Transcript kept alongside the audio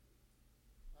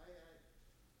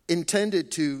intended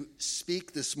to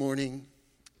speak this morning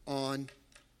on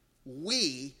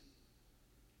we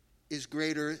is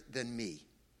greater than me,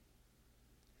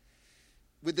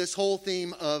 with this whole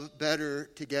theme of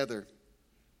better together.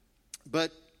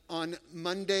 But on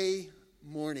Monday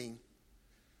morning,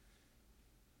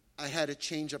 I had a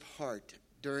change of heart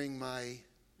during my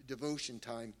devotion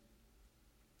time.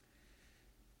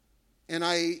 And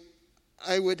I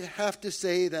would have to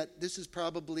say that this is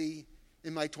probably,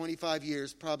 in my 25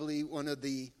 years, probably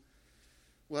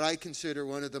what I consider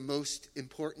one of the most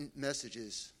important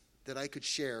messages that I could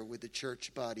share with the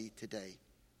church body today.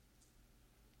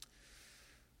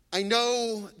 I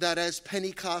know that as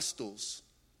Pentecostals,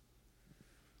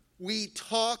 we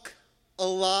talk a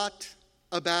lot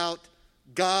about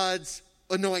God's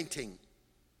anointing.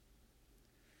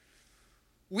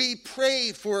 We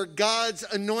pray for God's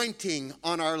anointing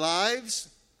on our lives.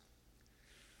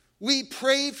 We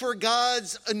pray for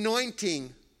God's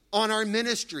anointing on our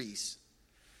ministries.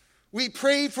 We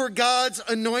pray for God's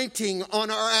anointing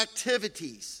on our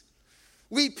activities.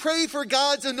 We pray for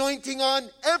God's anointing on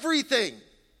everything.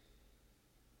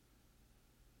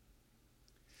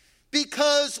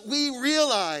 Because we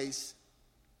realize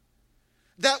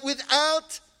that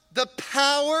without the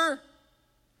power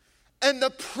and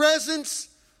the presence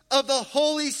of the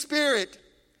Holy Spirit,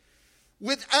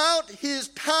 without His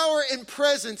power and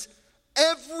presence,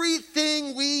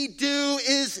 everything we do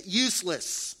is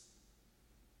useless.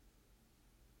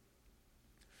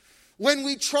 When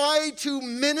we try to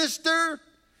minister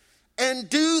and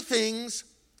do things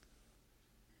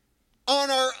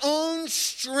on our own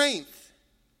strength,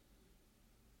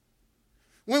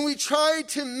 when we try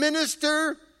to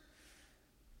minister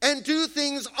and do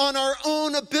things on our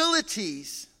own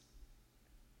abilities,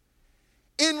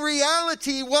 in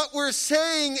reality, what we're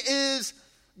saying is,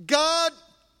 God,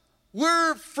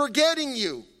 we're forgetting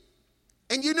you.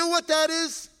 And you know what that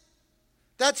is?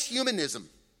 That's humanism.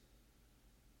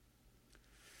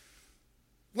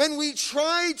 When we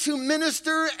try to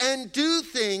minister and do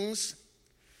things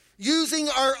using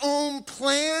our own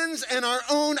plans and our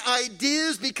own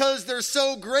ideas because they're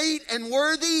so great and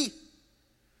worthy,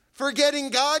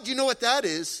 forgetting God, you know what that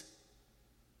is?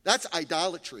 That's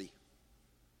idolatry.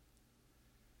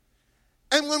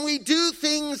 And when we do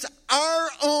things our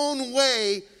own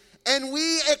way and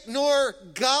we ignore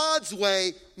God's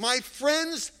way, my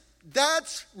friends,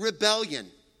 that's rebellion.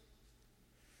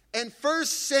 And 1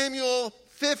 Samuel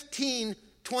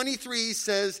 15:23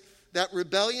 says that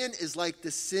rebellion is like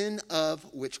the sin of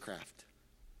witchcraft.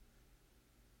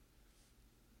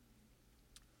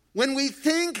 When we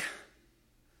think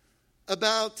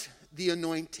about the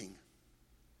anointing,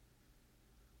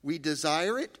 we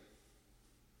desire it.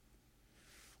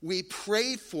 We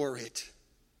pray for it.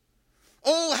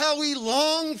 Oh, how we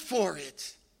long for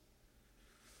it.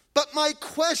 But my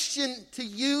question to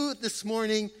you this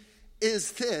morning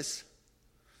is this.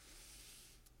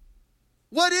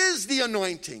 What is the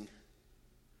anointing?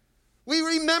 We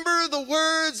remember the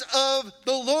words of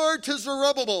the Lord to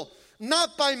Zerubbabel,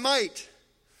 not by might,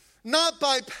 not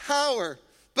by power,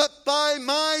 but by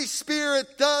my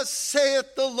Spirit, thus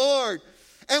saith the Lord.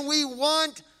 And we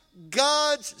want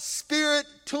God's Spirit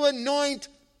to anoint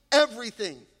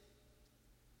everything.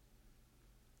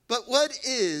 But what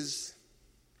is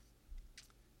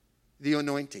the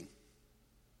anointing?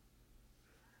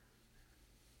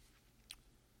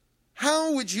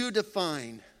 How would you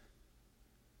define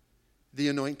the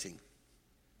anointing?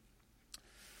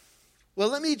 Well,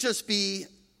 let me just be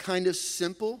kind of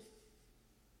simple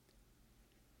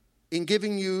in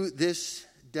giving you this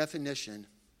definition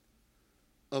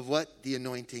of what the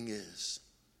anointing is.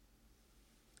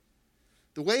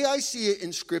 The way I see it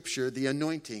in Scripture, the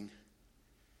anointing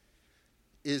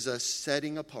is a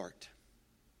setting apart.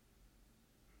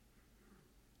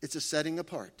 It's a setting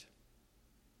apart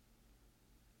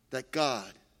that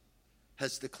God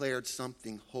has declared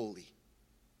something holy.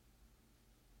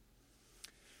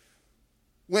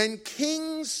 When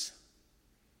kings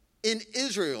in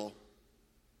Israel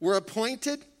were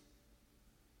appointed,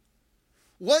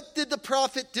 what did the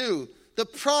prophet do? The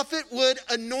prophet would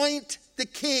anoint the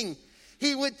king.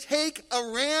 He would take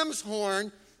a ram's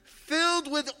horn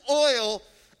filled with oil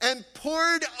and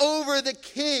poured over the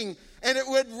king. And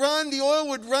the oil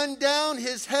would run down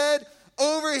his head,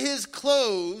 over his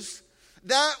clothes.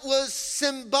 That was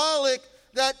symbolic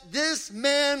that this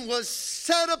man was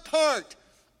set apart,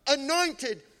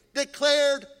 anointed,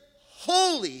 declared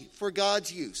holy for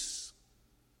God's use.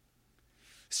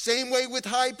 Same way with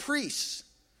high priests.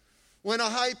 When a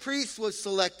high priest was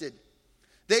selected,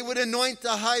 they would anoint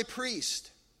the high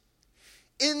priest.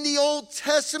 In the Old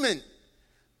Testament,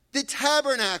 the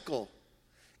tabernacle,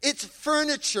 its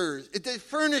furniture, the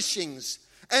furnishings,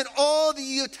 and all the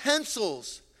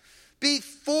utensils,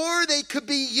 before they could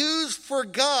be used for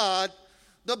God,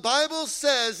 the Bible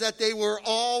says that they were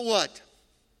all what?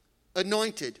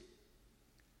 Anointed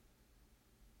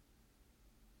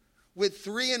with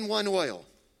 3-in-1 oil.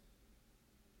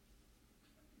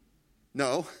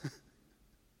 No.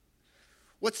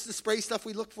 What's the spray stuff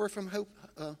we look for from Hope?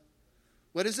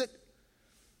 What is it?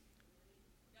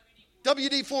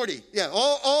 WD-40. Yeah,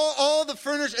 all the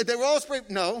furniture, they were all sprayed.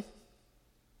 No.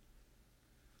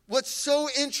 What's so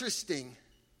interesting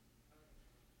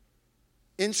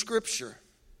in Scripture,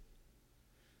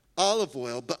 olive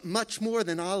oil, but much more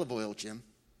than olive oil, Jim.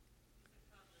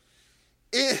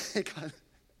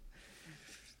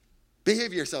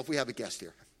 Behave yourself, we have a guest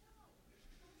here.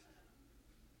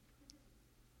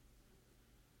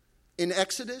 In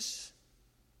Exodus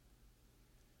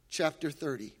chapter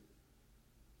 30,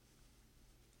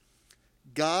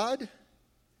 God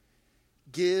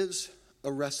gives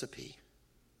a recipe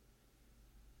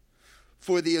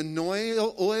for the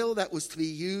anointing oil that was to be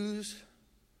used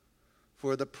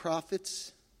for the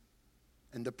prophets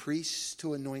and the priests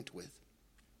to anoint with.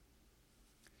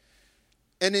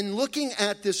 And in looking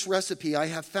at this recipe, I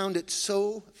have found it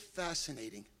so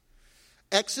fascinating.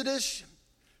 Exodus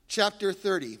chapter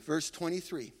 30, verse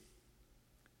 23.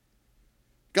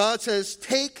 God says,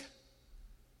 take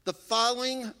the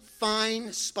following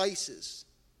fine spices: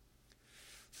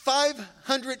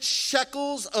 500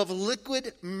 shekels of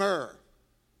liquid myrrh,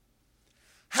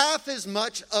 half as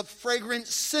much of fragrant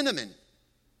cinnamon,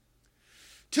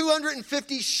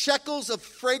 250 shekels of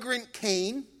fragrant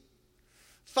cane,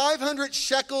 500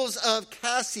 shekels of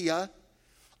cassia,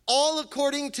 all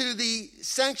according to the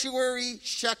sanctuary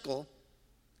shekel.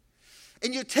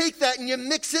 And you take that and you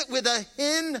mix it with a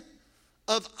hin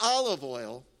of olive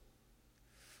oil,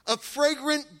 a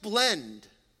fragrant blend,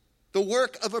 the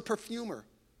work of a perfumer.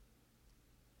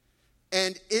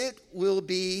 And it will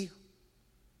be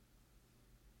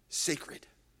sacred.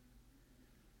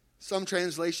 Some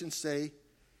translations say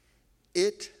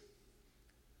it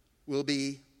will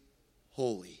be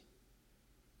holy.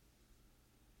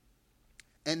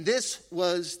 And this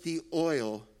was the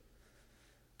oil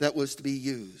that was to be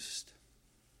used.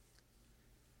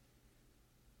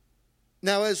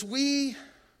 Now, as we,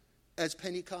 as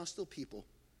Pentecostal people,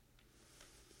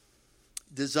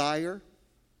 desire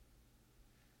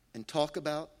and talk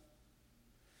about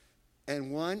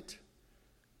and want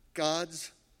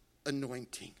God's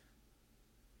anointing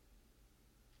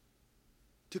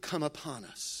to come upon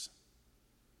us,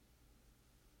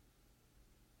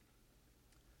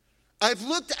 I've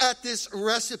looked at this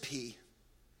recipe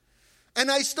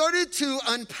and I started to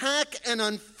unpack and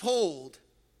unfold,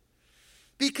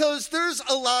 because there's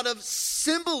a lot of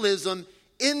symbolism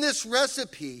in this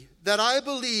recipe that I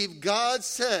believe God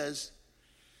says,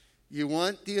 you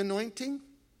want the anointing?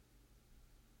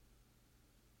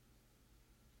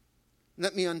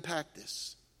 Let me unpack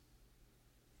this.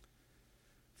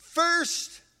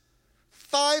 First,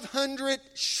 500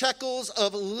 shekels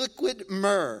of liquid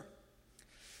myrrh.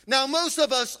 Now, most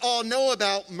of us all know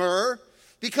about myrrh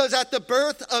because at the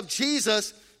birth of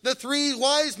Jesus, the 3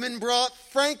 wise men brought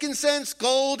frankincense,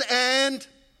 gold, and...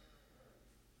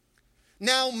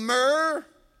 Now, myrrh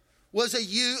was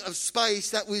a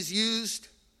spice that was used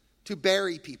to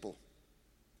bury people.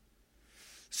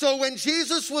 So when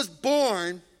Jesus was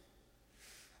born,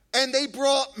 and they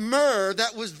brought myrrh,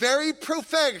 that was very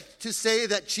prophetic to say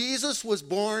that Jesus was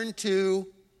born to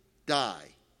die.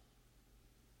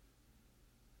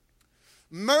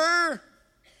 Myrrh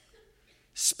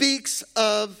speaks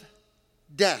of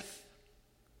death.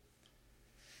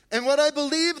 And what I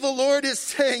believe the Lord is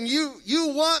saying, you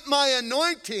want my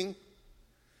anointing.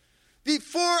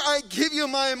 Before I give you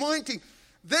my anointing,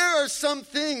 there are some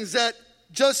things that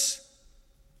just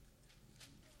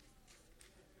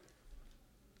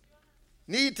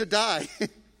need to die.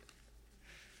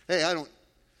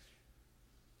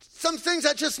 Some things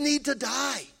that just need to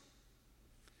die.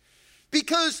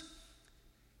 Because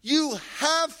you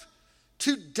have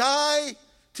to die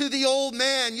to the old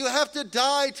man. You have to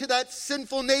die to that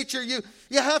sinful nature. You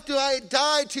have to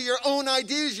die to your own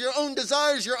ideas, your own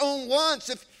desires, your own wants.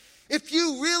 If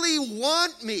you really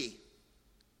want me,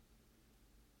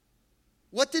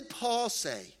 what did Paul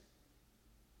say?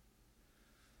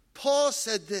 Paul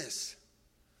said this: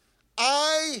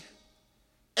 I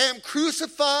am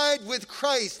crucified with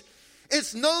Christ.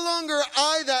 It's no longer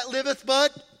I that liveth,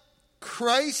 but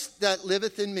Christ that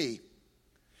liveth in me.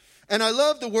 And I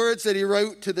love the words that he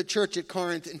wrote to the church at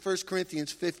Corinth in 1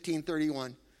 Corinthians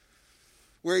 15:31,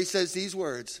 where he says these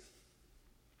words: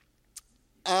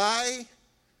 I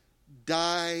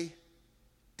die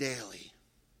daily.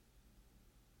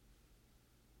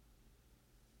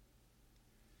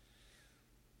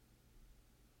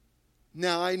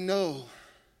 Now I know,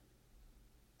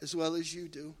 as well as you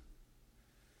do,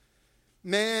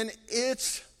 man,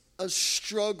 it's a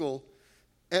struggle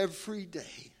every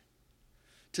day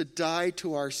to die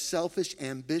to our selfish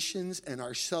ambitions and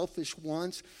our selfish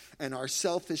wants and our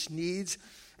selfish needs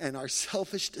and our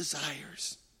selfish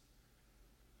desires.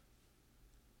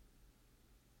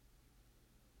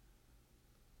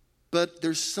 But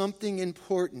there's something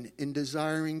important in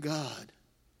desiring God,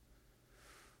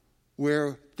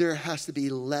 where there has to be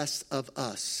less of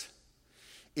us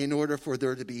in order for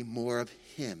there to be more of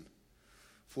Him,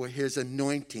 for His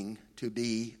anointing to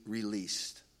be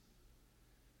released.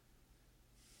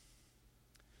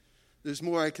 There's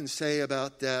more I can say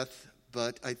about death,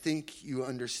 but I think you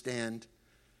understand.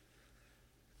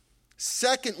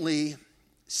 Secondly,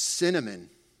 cinnamon.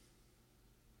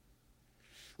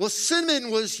 Well,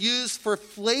 cinnamon was used for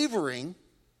flavoring,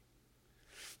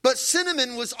 but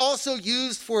cinnamon was also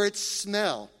used for its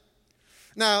smell.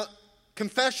 Now,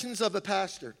 confessions of a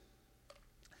pastor.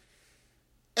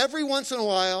 Every once in a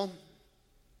while,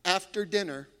 after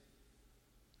dinner,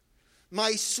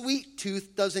 my sweet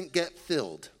tooth doesn't get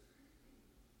filled.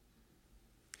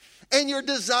 And you're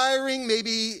desiring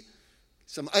maybe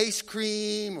some ice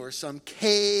cream or some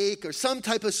cake or some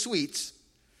type of sweets.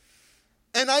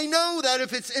 And I know that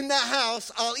if it's in the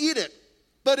house, I'll eat it.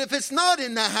 But if it's not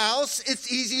in the house,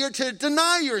 it's easier to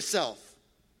deny yourself.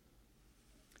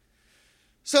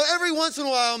 So every once in a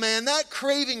while, man, that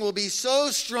craving will be so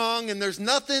strong and there's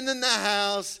nothing in the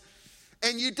house.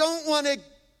 And you don't want to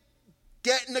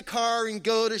get in the car and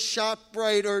go to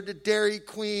ShopRite or to Dairy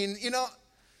Queen,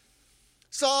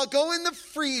 So I'll go in the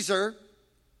freezer.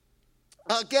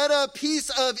 I'll get a piece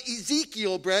of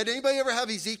Ezekiel bread. Anybody ever have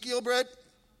Ezekiel bread?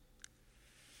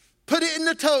 Put it in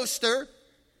the toaster.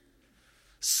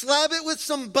 Slab it with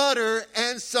some butter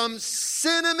and some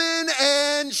cinnamon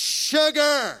and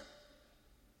sugar.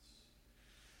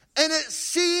 And it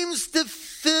seems to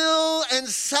fill and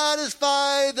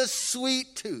satisfy the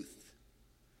sweet tooth.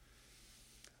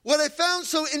 What I found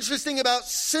so interesting about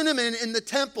cinnamon in the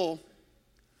temple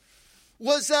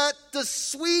was that the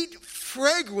sweet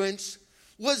fragrance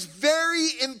was very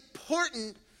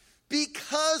important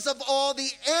because of all the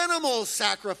animal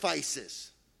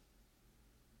sacrifices.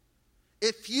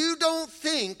 If you don't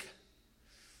think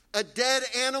a dead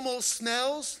animal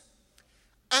smells,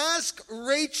 ask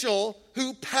Rachel,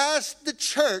 who passed the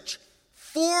church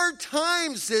 4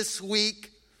 times this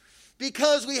week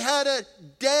because we had a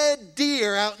dead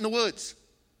deer out in the woods.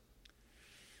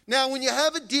 Now, when you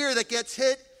have a deer that gets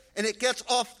hit and it gets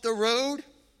off the road,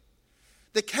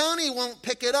 the county won't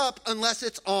pick it up unless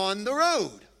it's on the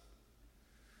road.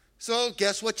 So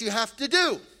guess what you have to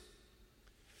do?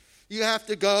 You have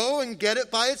to go and get it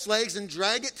by its legs and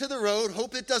drag it to the road,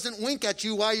 hope it doesn't wink at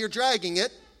you while you're dragging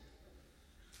it,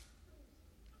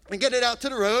 and get it out to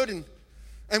the road.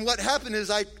 And what happened is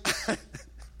it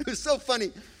was so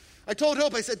funny. I told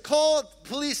Hope, I said, call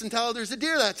police and tell her there's a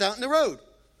deer that's out in the road.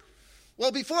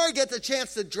 Well, before I get the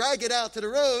chance to drag it out to the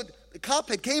road, the cop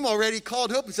had came already,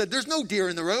 called Hope and said, there's no deer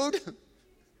in the road.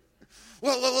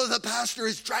 well, the pastor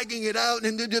is dragging it out.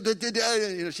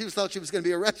 And she thought she was going to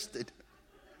be arrested.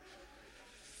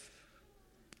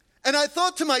 And I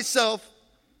thought to myself,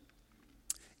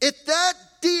 if that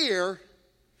deer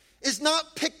is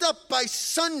not picked up by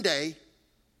Sunday,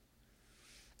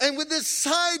 and with this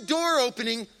side door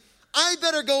opening, I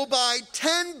better go buy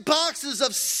 10 boxes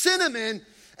of cinnamon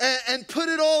and put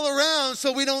it all around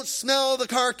so we don't smell the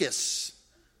carcass.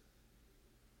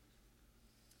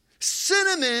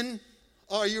 Cinnamon,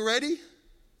 are you ready?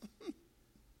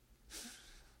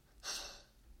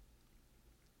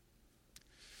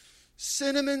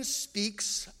 Cinnamon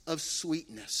speaks of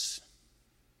sweetness.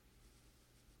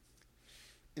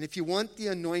 And if you want the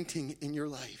anointing in your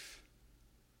life,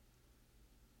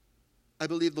 I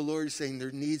believe the Lord is saying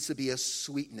there needs to be a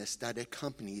sweetness that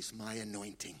accompanies my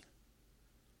anointing.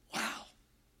 Wow.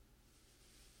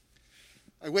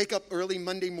 I wake up early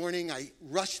Monday morning. I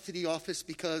rush to the office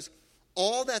because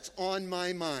all that's on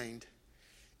my mind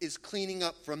is cleaning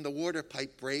up from the water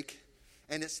pipe break.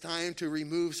 And it's time to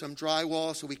remove some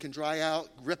drywall so we can dry out,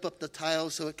 rip up the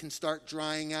tiles so it can start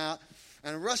drying out.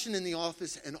 And I'm rushing in the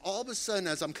office, and all of a sudden,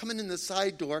 as I'm coming in the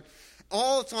side door,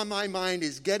 all that's on my mind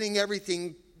is getting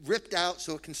everything ripped out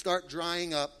so it can start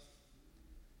drying up.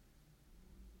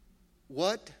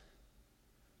 What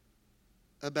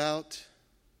about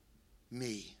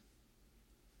me?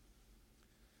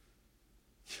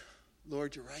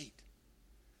 Lord, you're right.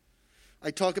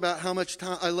 I talk about how much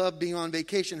time I love being on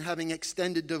vacation, having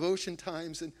extended devotion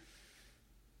times. And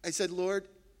I said, Lord,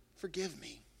 forgive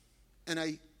me. And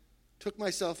I took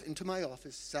myself into my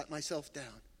office, sat myself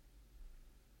down.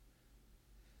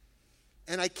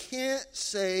 And I can't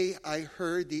say I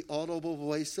heard the audible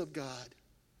voice of God.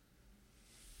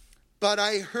 But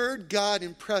I heard God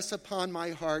impress upon my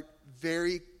heart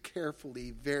very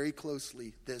carefully, very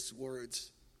closely, these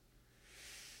words.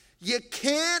 You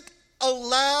can't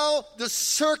allow the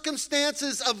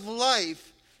circumstances of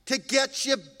life to get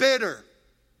you bitter.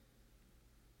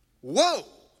 Whoa!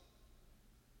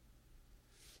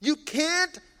 You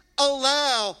can't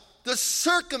allow the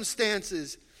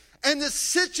circumstances and the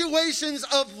situations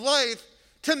of life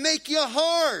to make you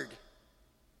hard.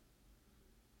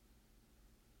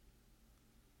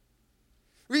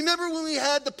 Remember when we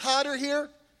had the potter here?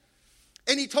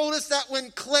 And he told us that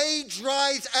when clay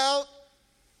dries out,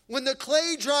 when the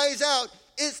clay dries out,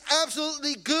 it's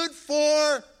absolutely good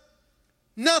for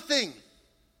nothing.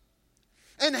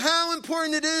 And how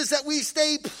important it is that we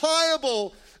stay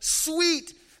pliable,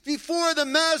 sweet before the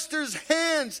master's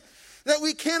hands, that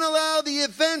we can't allow the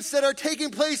events that are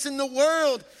taking place in the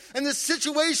world and the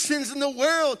situations in the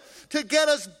world to get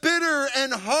us bitter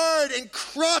and hard and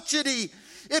crotchety.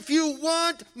 If you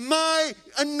want my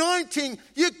anointing,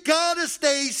 you gotta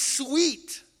stay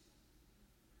sweet.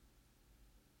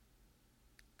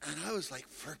 And I was like,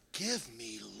 forgive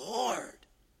me, Lord.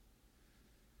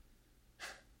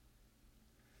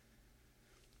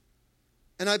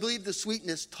 And I believe the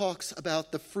sweetness talks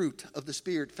about the fruit of the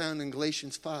Spirit found in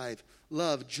Galatians 5.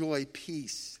 Love, joy,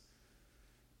 peace,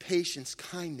 patience,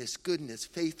 kindness, goodness,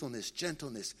 faithfulness,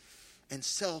 gentleness, and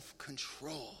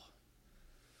self-control.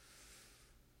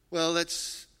 Well,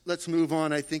 let's move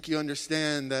on. I think you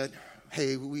understand that,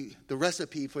 hey, the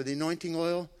recipe for the anointing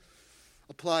oil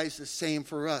applies the same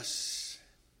for us.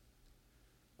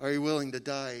 Are you willing to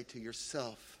die to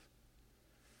yourself?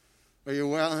 Are you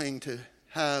willing to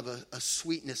have a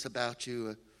sweetness about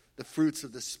you, the fruits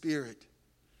of the Spirit?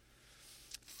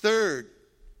 Third,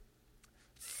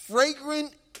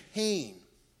 fragrant cane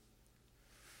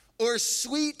or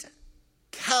sweet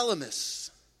calamus.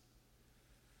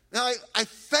 Now, I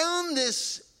found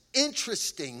this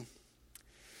interesting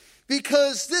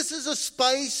because this is a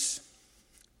spice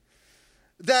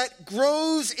that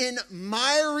grows in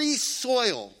miry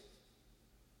soil.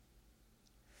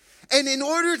 And in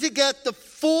order to get the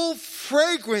full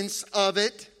fragrance of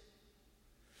it,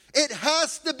 it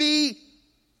has to be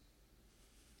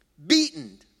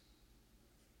beaten.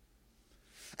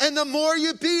 And the more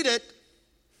you beat it,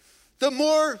 the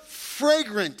more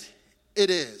fragrant it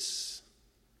is.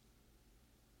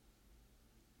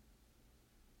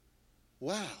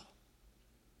 Wow.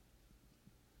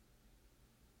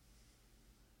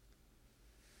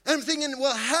 And I'm thinking,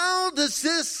 well, how does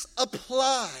this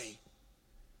apply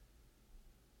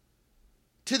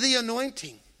to the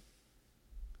anointing?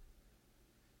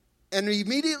 And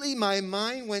immediately my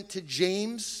mind went to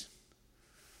James,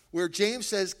 where James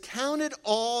says, count it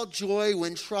all joy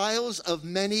when trials of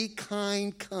many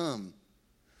kind come.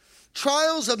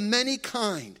 Trials of many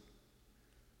kind.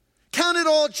 Count it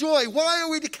all joy. Why are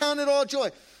we to count it all joy?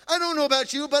 I don't know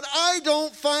about you, but I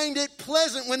don't find it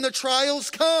pleasant when the trials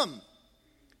come.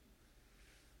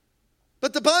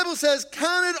 But the Bible says,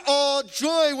 count it all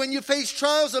joy when you face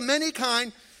trials of many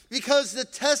kind, because the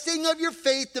testing of your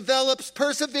faith develops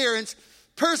perseverance.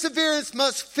 Perseverance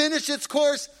must finish its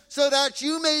course so that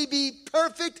you may be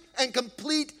perfect and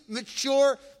complete,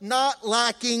 mature, not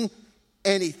lacking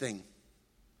anything.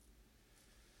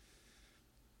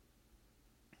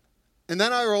 And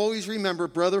then I always remember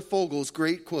Brother Fogel's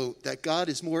great quote that God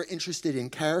is more interested in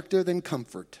character than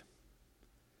comfort.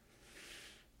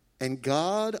 And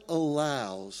God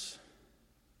allows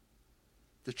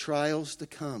the trials to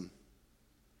come,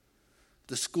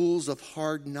 the schools of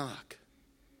hard knock,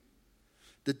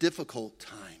 the difficult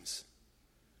times,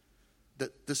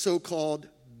 the so-called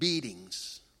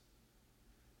beatings,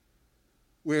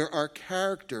 where our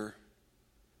character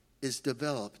is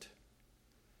developed.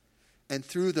 And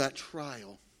through that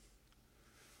trial,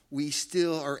 we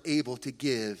still are able to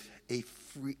give a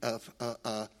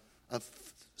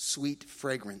sweet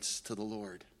fragrance to the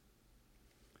Lord.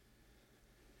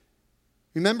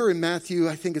 Remember in Matthew,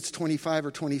 I think it's 25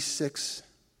 or 26,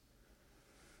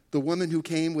 the woman who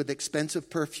came with expensive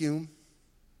perfume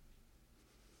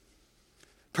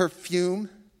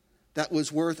that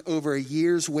was worth over a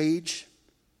year's wage.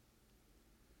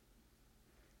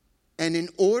 And in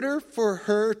order for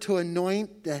her to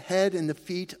anoint the head and the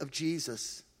feet of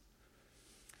Jesus,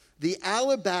 the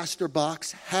alabaster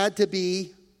box had to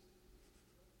be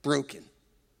broken.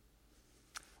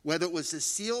 whether it was the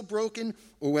seal broken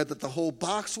or whether the whole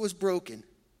box was broken.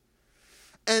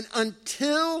 And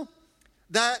until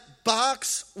that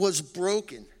box was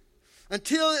broken,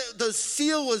 until the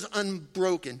seal was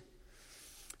unbroken,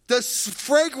 the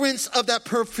fragrance of that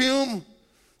perfume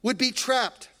would be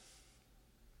trapped.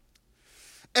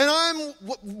 And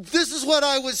this is what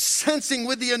I was sensing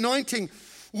with the anointing.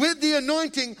 With the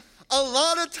anointing, a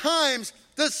lot of times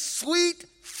the sweet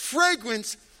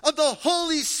fragrance of the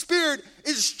Holy Spirit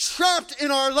is trapped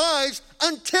in our lives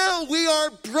until we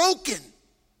are broken.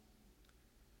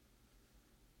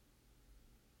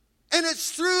 And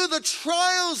it's through the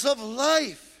trials of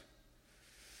life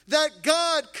that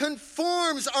God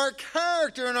conforms our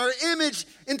character and our image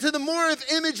into the more of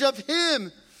image of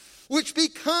Him, which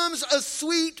becomes a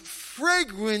sweet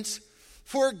fragrance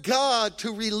for God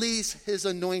to release His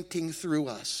anointing through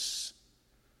us.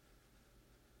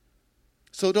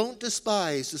 So don't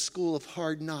despise the school of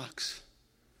hard knocks.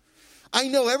 I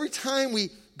know every time we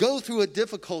go through a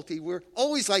difficulty, we're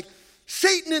always like,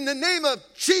 Satan, in the name of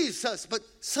Jesus. But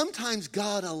sometimes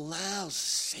God allows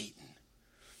Satan.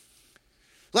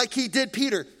 Like He did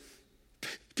Peter.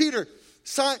 Peter,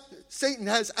 Satan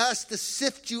has asked to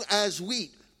sift you as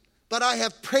wheat. But I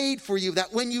have prayed for you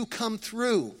that when you come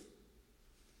through.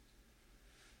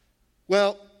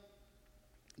 Well,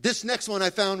 this next one I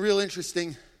found real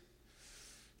interesting.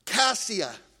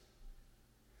 Cassia.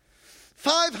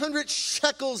 500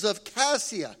 shekels of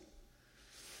cassia.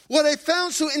 What I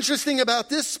found so interesting about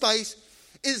this spice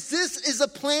is this is a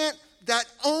plant that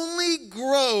only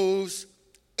grows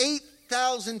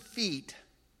 8,000 feet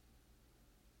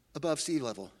above sea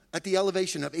level, at the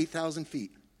elevation of 8,000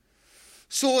 feet.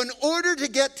 So in order to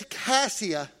get to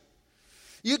cassia,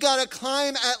 you got to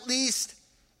climb at least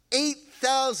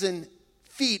 8,000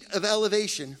 feet of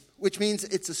elevation, which means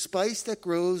it's a spice that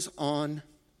grows on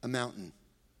a mountain.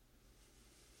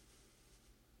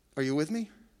 Are you with me?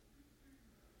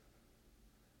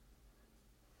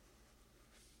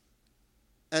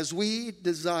 As we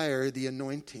desire the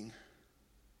anointing,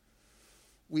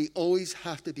 we always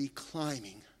have to be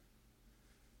climbing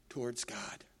towards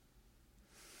God.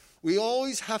 We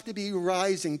always have to be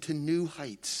rising to new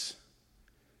heights.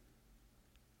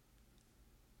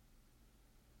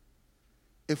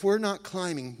 If we're not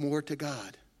climbing more to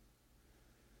God,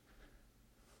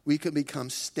 we can become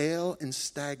stale and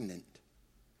stagnant.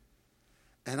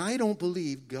 And I don't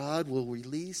believe God will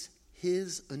release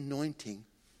His anointing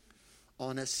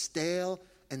on a stale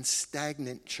and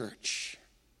stagnant church.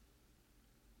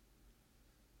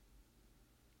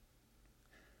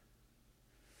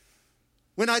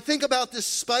 When I think about this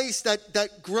spice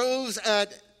that grows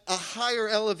at a higher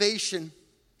elevation,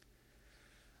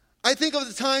 I think of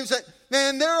the times that,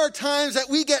 man, there are times that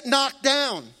we get knocked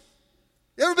down.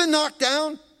 You ever been knocked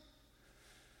down?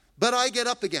 But I get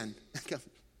up again.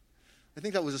 I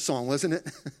think that was a song, wasn't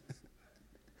it?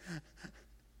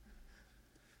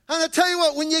 And I tell you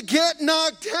what, when you get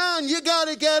knocked down, you got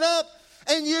to get up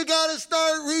and you got to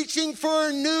start reaching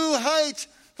for new heights.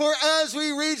 For as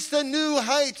we reach the new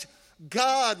heights,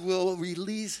 God will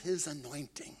release His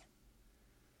anointing.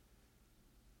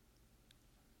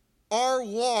 Our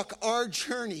walk, our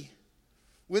journey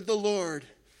with the Lord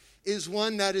is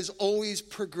one that is always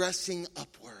progressing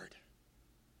upward.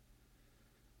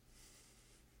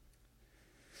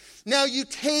 Now you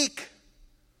take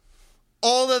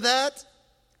all of that,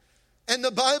 and the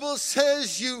Bible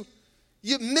says you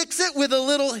mix it with a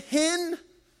little hint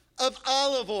of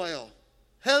olive oil.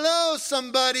 Hello,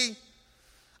 somebody.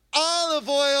 Olive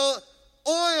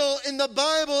oil in the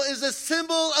Bible is a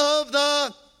symbol of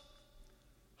the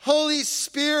Holy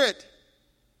Spirit.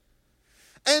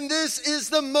 And this is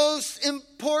the most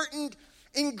important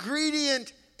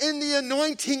ingredient in the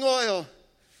anointing oil.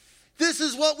 This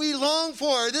is what we long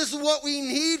for. This is what we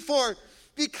need for.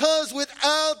 Because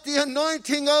without the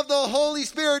anointing of the Holy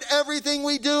Spirit, everything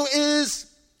we do is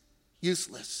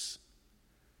useless.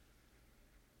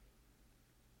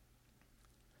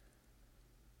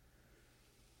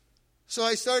 So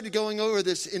I started going over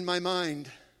this in my mind.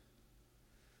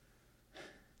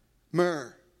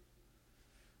 Myrrh,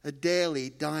 a daily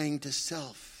dying to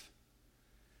self.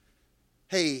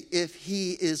 Hey, if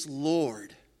He is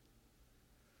Lord,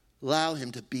 allow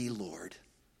Him to be Lord.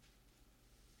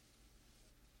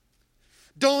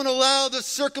 Don't allow the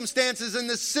circumstances and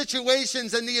the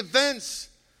situations and the events.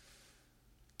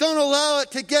 Don't allow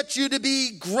it to get you to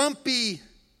be grumpy,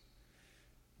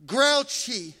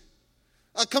 grouchy,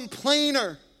 a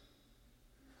complainer,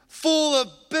 full of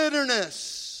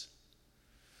bitterness.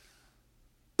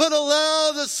 But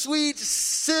allow the sweet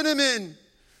cinnamon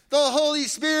the Holy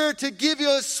Spirit to give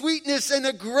you a sweetness and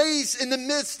a grace in the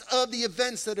midst of the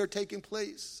events that are taking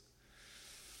place.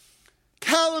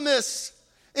 Calamus,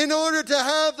 in order to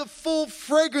have the full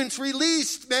fragrance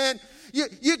released, man,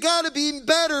 you got to be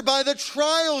better by the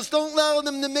trials. Don't allow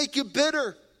them to make you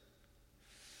bitter.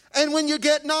 And when you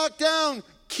get knocked down,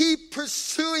 keep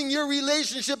pursuing your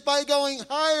relationship by going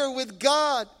higher with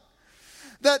God.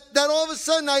 That all of a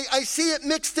sudden I see it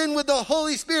mixed in with the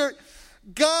Holy Spirit.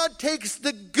 God takes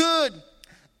the good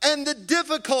and the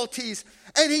difficulties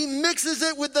and he mixes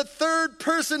it with the third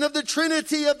person of the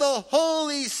Trinity of the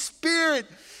Holy Spirit.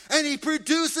 And he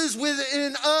produces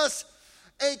within us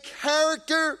a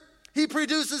character. He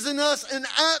produces in us an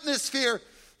atmosphere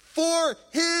for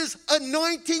his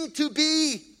anointing to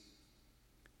be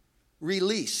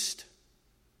released.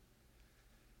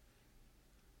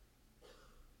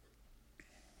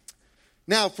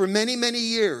 Now, for many, many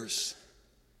years,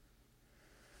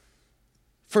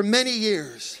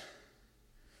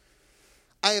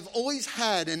 I have always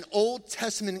had an Old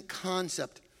Testament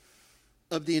concept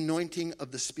of the anointing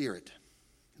of the Spirit.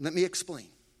 Let me explain.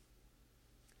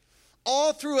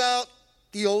 All throughout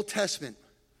the Old Testament,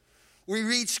 we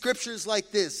read scriptures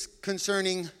like this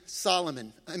concerning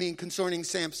concerning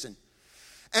Samson.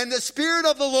 And the Spirit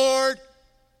of the Lord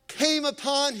came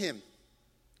upon him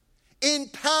in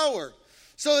power,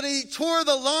 so that he tore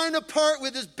the line apart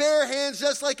with his bare hands,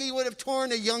 just like he would have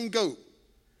torn a young goat.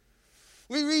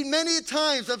 We read many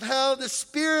times of how the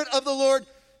Spirit of the Lord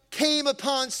came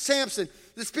upon Samson.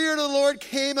 The Spirit of the Lord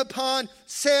came upon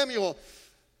Samuel.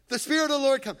 The Spirit of the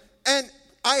Lord came. And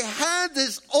I had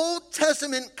this Old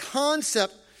Testament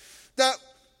concept that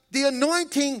the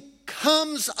anointing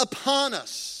comes upon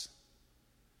us.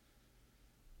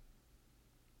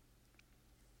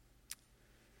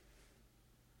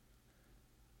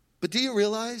 But do you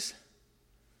realize,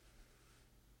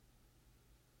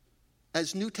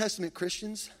 as New Testament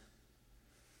Christians,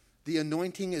 the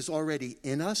anointing is already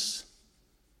in us?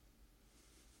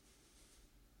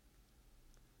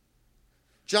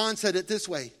 John said it this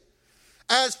way: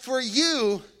 as for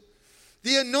you,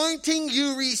 the anointing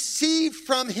you received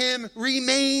from him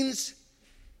remains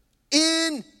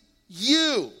in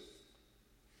you.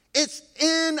 It's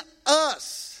in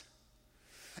us.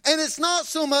 And it's not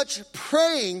so much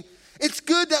praying. It's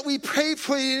good that we pray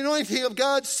for the anointing of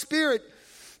God's Spirit,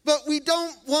 but we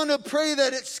don't want to pray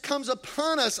that it comes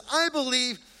upon us. I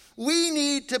believe we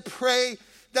need to pray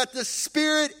that the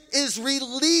Spirit is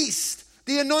released.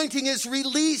 The anointing is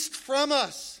released from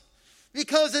us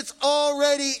because it's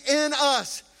already in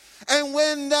us. And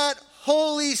when that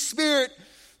Holy Spirit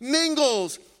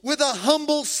mingles with a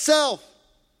humble self.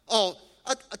 Oh,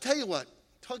 I'll tell you what,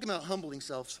 talking about humbling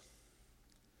selves.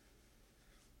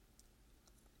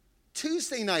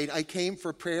 Tuesday night, I came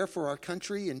for prayer for our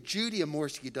country, and Judy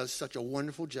Amorsky does such a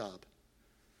wonderful job.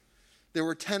 There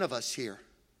were 10 of us here.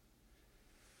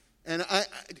 And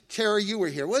Tara, you were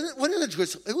here.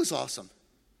 It was awesome.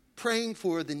 Praying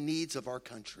for the needs of our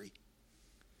country.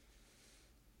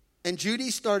 And Judy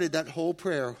started that whole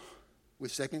prayer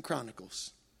with 2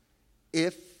 Chronicles.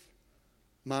 If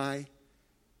my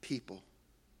people.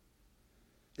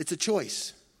 It's a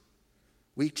choice.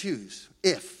 We choose.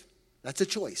 If. That's a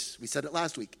choice. We said it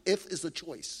last week. If is the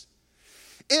choice.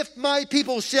 If my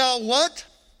people shall what?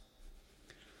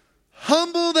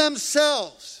 Humble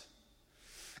themselves.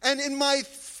 And in my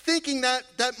thinking that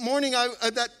morning,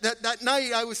 that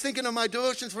night, I was thinking of my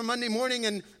devotions for Monday morning,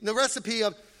 and the recipe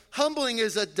of humbling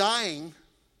is a dying.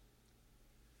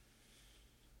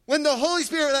 When the Holy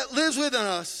Spirit that lives within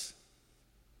us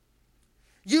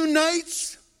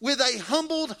unites with a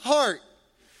humbled heart,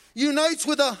 unites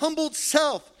with a humbled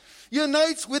self,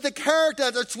 unites with a character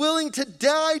that's willing to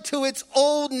die to its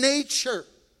old nature.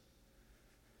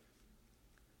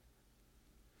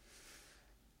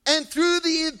 And through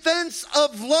the events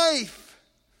of life,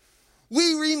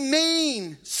 we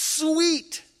remain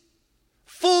sweet,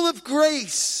 full of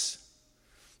grace,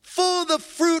 full of the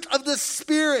fruit of the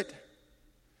Spirit.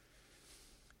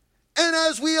 And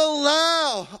as we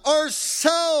allow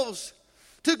ourselves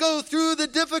to go through the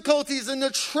difficulties and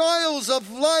the trials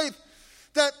of life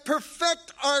that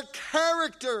perfect our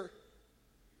character,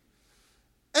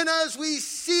 and as we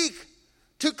seek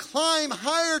to climb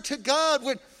higher to God,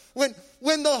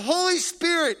 when the Holy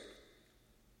Spirit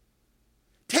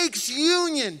takes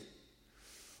union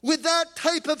with that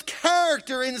type of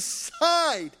character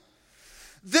inside,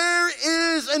 there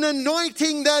is an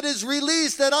anointing that is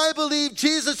released that I believe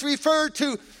Jesus referred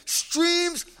to.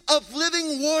 Streams of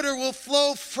living water will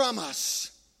flow from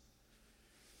us.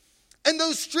 And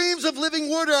those streams of living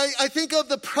water, I think of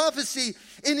the prophecy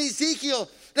in Ezekiel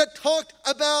that talked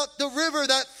about the river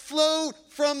that flowed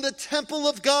from the temple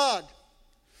of God.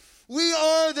 We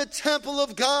are the temple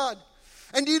of God.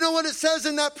 And do you know what it says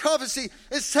in that prophecy?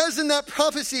 It says in that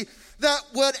prophecy that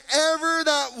whatever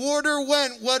that water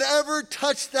went, whatever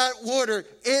touched that water,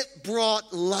 it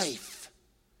brought life.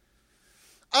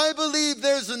 I believe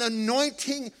there's an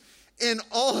anointing in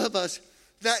all of us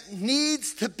that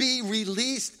needs to be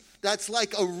released. That's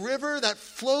like a river that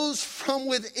flows from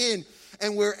within.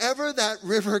 And wherever that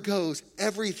river goes,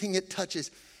 everything it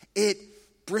touches, it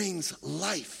brings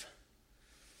life.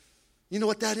 You know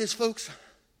what that is, folks?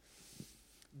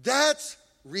 That's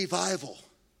revival.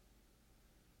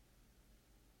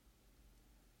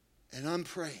 And I'm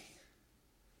praying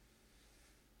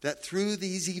that through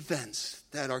these events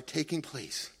that are taking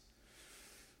place,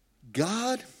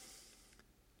 God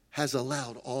has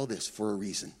allowed all this for a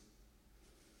reason.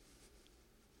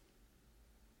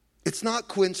 It's not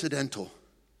coincidental.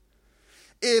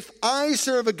 If I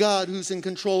serve a God who's in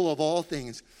control of all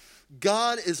things,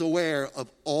 God is aware of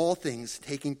all things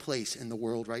taking place in the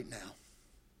world right now.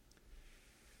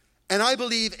 And I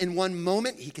believe in one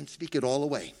moment he can speak it all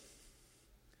away.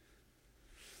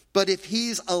 But if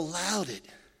he's allowed it,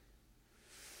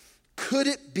 could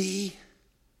it be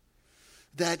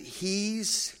that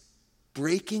he's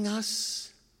breaking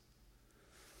us,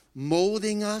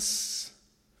 molding us,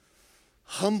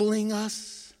 humbling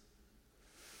us,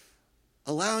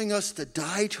 allowing us to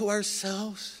die to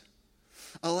ourselves,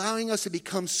 allowing us to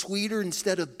become sweeter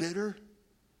instead of bitter,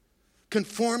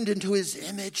 conformed into his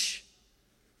image,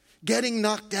 getting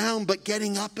knocked down but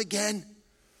getting up again,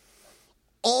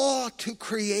 all to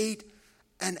create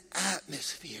an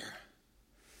atmosphere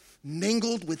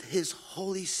mingled with his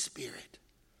Holy Spirit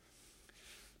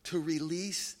to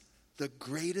release the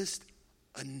greatest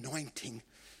anointing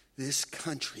this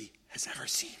country has ever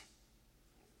seen.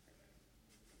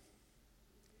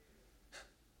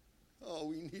 Oh,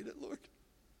 we need it, Lord.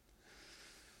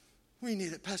 We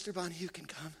need it. Pastor Bonnie, you can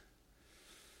come.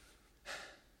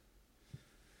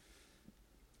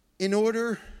 In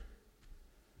order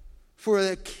for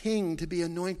a king to be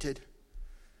anointed,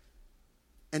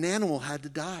 an animal had to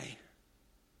die.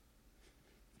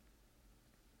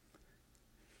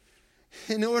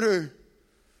 In order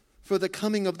for the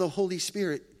coming of the Holy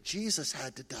Spirit, Jesus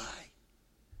had to die.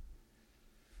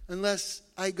 Unless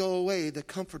I go away, the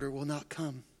Comforter will not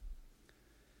come.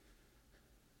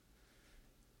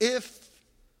 If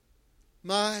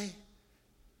my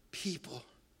people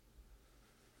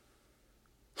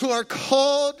who are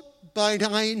called by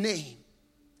thy name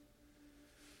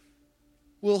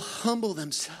will humble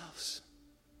themselves,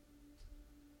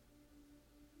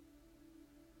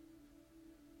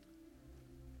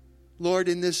 Lord,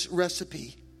 in this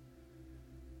recipe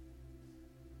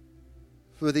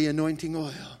for the anointing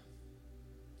oil,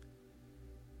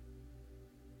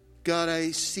 God, I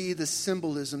see the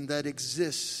symbolism that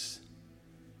exists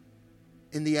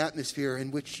in the atmosphere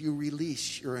in which you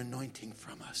release your anointing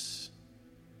from us.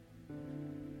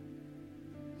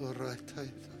 Lord,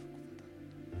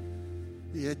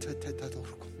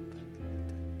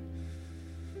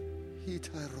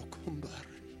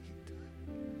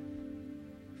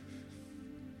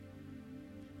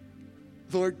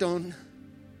 don't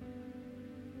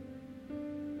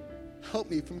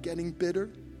help me from getting bitter.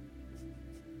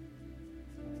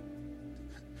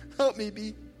 Help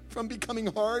me from becoming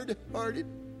hard-hearted,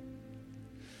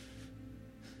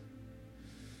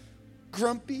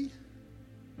 grumpy,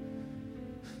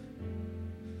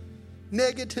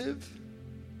 negative,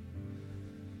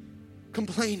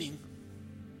 complaining.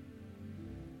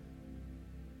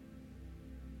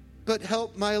 But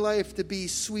help my life to be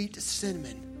sweet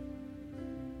cinnamon,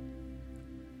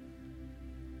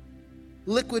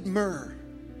 liquid myrrh,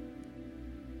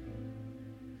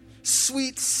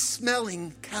 sweet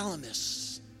smelling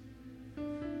calamus,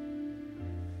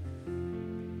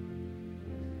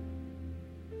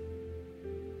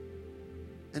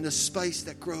 and a spice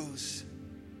that grows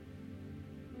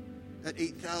at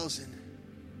 8,000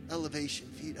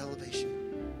 feet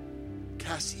elevation,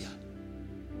 cassia.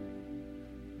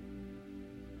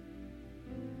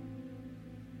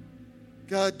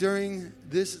 God, during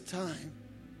this time,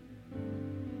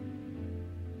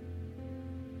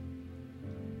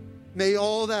 may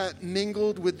all that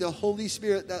mingled with the Holy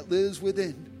Spirit that lives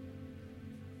within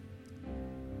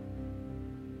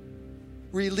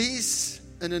release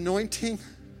an anointing,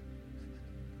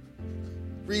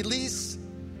 release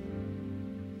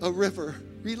a river,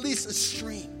 release a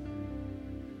stream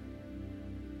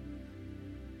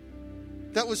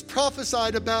that was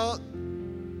prophesied about,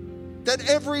 that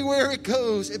everywhere it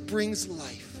goes, it brings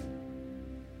life.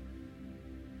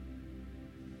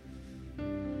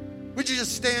 you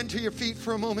just stand to your feet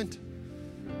for a moment?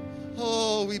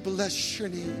 Oh, we bless your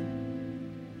name.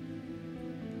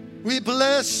 We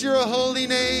bless your holy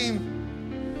name.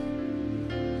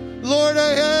 Lord,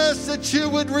 I ask that you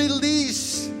would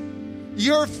release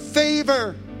your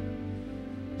favor,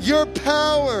 your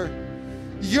power,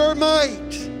 your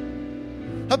might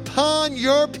upon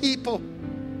your people.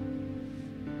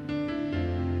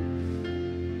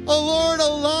 Oh Lord,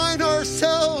 align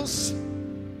ourselves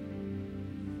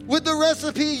with the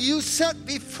recipe you set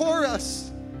before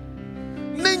us,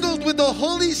 mingled with the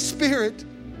Holy Spirit,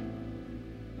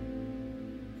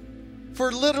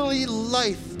 for literally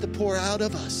life to pour out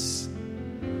of us.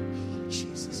 Oh,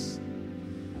 Jesus.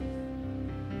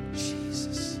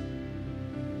 Jesus.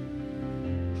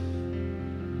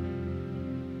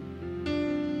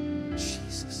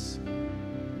 Jesus.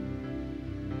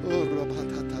 Oh,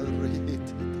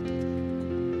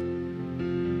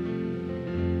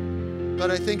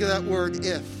 but I think of that word,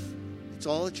 if. It's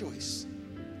all a choice.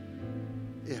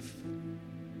 If.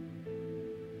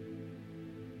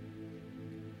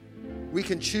 We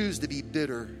can choose to be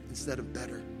bitter instead of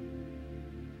better.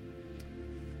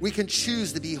 We can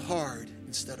choose to be hard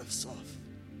instead of soft.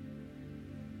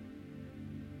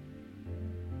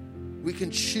 We can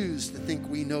choose to think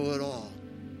we know it all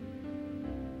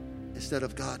instead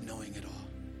of God knowing it all.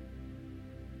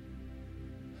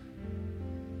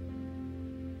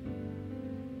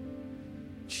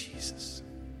 Jesus.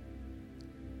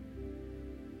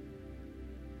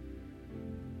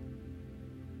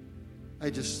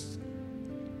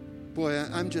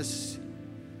 I'm just,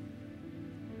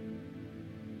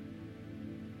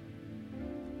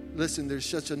 listen, there's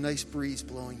such a nice breeze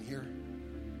blowing here.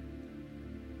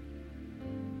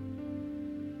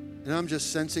 And I'm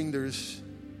just sensing there's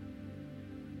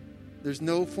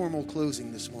no formal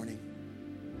closing this morning.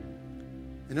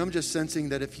 And I'm just sensing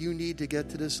that if you need to get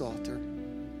to this altar,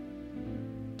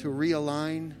 to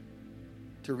realign,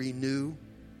 to renew,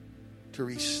 to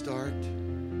restart,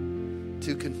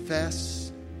 to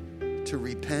confess, to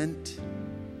repent.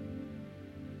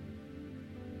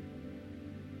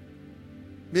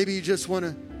 Maybe you just want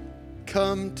to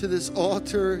come to this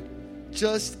altar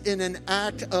just in an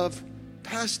act of,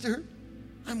 Pastor,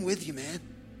 I'm with you, man.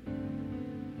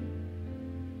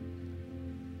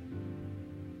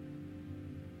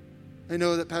 I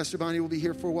know that Pastor Bonnie will be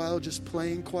here for a while just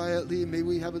playing quietly, and maybe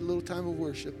we have a little time of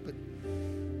worship. But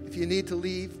if you need to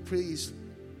leave, please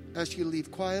ask you to leave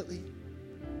quietly.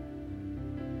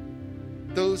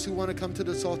 Those who want to come to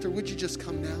this altar, would you just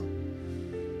come now?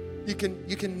 You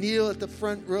can kneel at the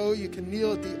front row. You can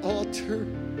kneel at the altar.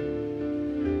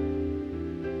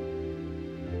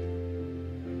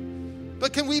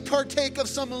 But can we partake of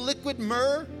some liquid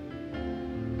myrrh?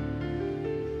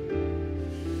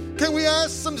 Can we ask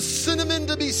some cinnamon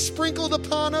to be sprinkled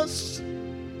upon us?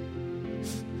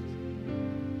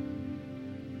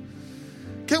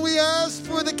 Can we ask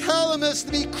for the calamus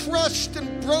to be crushed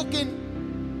and broken,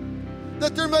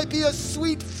 that there might be a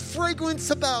sweet fragrance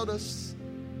about us?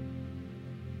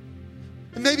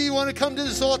 And maybe you want to come to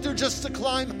this altar just to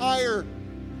climb higher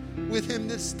with him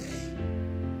this day.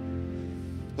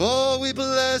 Oh, we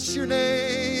bless your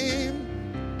name.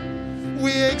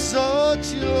 We exalt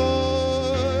you,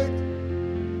 Lord.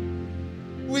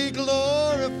 We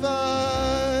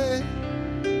glorify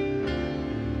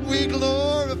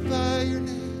your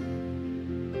name.